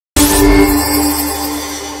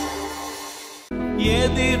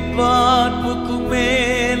எதிர்பார்ப்புக்கு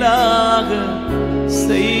மேலாக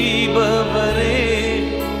செய்பவரே,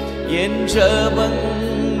 என்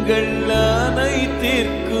ஜெபங்கள்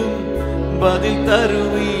அனைத்திற்கும் பதில்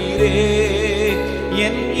தருவீரே.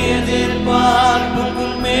 என் எதிர்பார்ப்புக்கு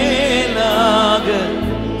மேலாக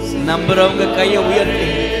நம்புறவங்க கையை உயர்த்தி,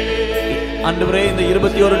 ஆண்டவரே இந்த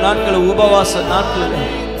 21 நாட்கள் உபவாச நாட்கள்,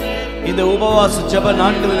 இந்த உபவாச ஜெப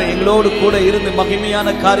நாட்களில் எங்களோடு கூட இருந்து மகிமையான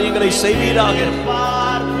காரியங்களை செய்வீராக.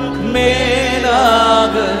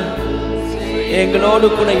 மேலாக எங்களோடு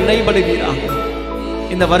கூட இணைபடுவீராக.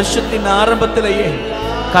 இந்த வருஷத்தின் ஆரம்பத்திலேயே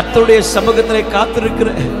கர்த்தருடைய சமூகத்திலே காத்திருக்கிற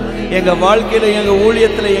எங்க வாழ்க்கையில, எங்க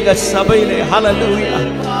ஊழியத்திலே, எங்க சபையிலே ஹல்லேலூயா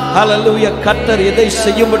ஹல்லேலூயா கர்த்தர் எதை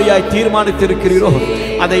செய்யும்படியாய் தீர்மானித்திருக்கிறீரோ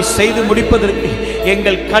அதை செய்து முடிப்பதற்கு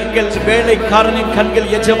எங்கள் கண்கள் வேலைக்காரனின் கண்கள்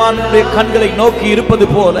எஜமானுடைய கண்களை நோக்கி இருப்பது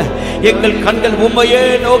போல எங்கள் கண்கள் உம்மையே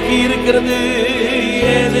நோக்கி இருக்கிறது.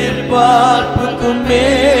 எதிர்பார்ப்புக்கும்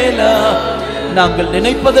மேலா நாங்கள்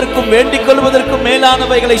நினைப்பதற்கும் வேண்டிக் கொள்வதற்கும்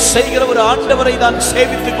மேலானவைகளை செய்கிற ஒரு ஆண்டவரை தான்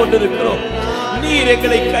சேவித்துக் கொண்டிருக்கிறோம். நீர்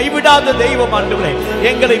எங்களை கைவிடாத தெய்வம் ஆண்டவரே,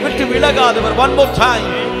 எங்களை விட்டு விலகாதவர். One more time.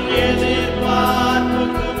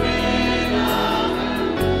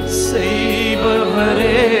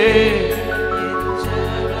 செய்பவரே,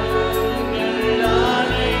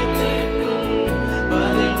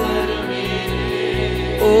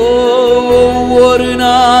 ஒவ்வொரு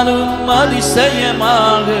நாளும்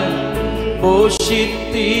அதிசயமாக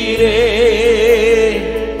போஷித்தீரே.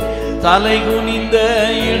 தலைகுனிந்த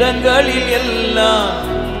இடங்களில் எல்லாம்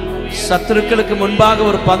சத்துருக்களுக்கு முன்பாக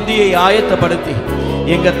ஒரு பந்தியை ஆயத்தப்படுத்தி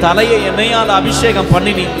எங்க தலையை எண்ணெயால் அபிஷேகம்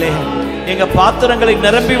பண்ணினீங்களே. எங்க பாத்திரங்களை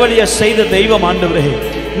நிரம்பி வழிய செய்த தெய்வம் ஆண்டவரே,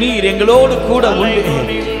 நீர் எங்களோடு கூட உண்டு.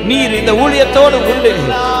 நீர் இந்த ஊழியத்தோடு உண்டு,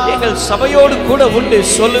 எங்கள் சபையோடு கூட உண்டு.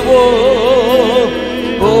 சொல்லுவோம்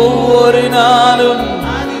ஒவ்வொரு நாளும்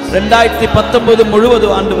 2019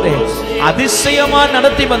 முழுவதும் ஆண்டவரே அதிசயமா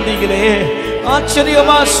நடத்தி வந்தீங்களே,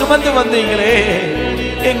 ஆச்சரியமா சுமந்து வந்தீங்களே,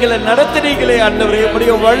 எங்களை நடத்தினீங்களே ஆண்டவரே.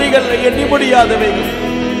 உம்முடைய வழிகள் எண்ணி முடியாதவை.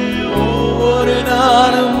 ஒவ்வொரு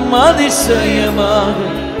நாளும் அதிசயமாக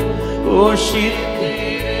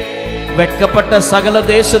வெட்கப்பட்ட சகல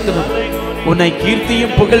தேசத்திலும் உன்னை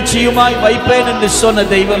கீர்த்தியும் புகழ்ச்சியுமாய் வைப்பேன் என்று சொன்ன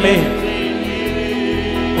தெய்வமே,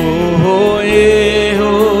 ஓஹோ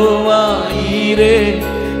யெகோவா ஈரே,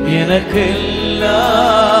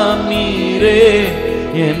 எனக்கெல்லாம் நீரே,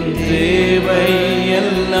 என் தேவை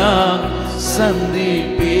எல்லாம்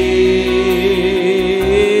சந்திப்பே.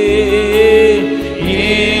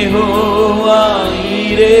 யெகோவா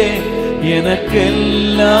ஈரே,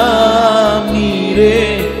 எனக்கெல்லாம் நீரே,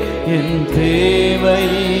 என் தேவை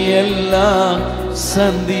எல்லாம்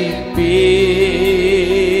சந்திப்பே.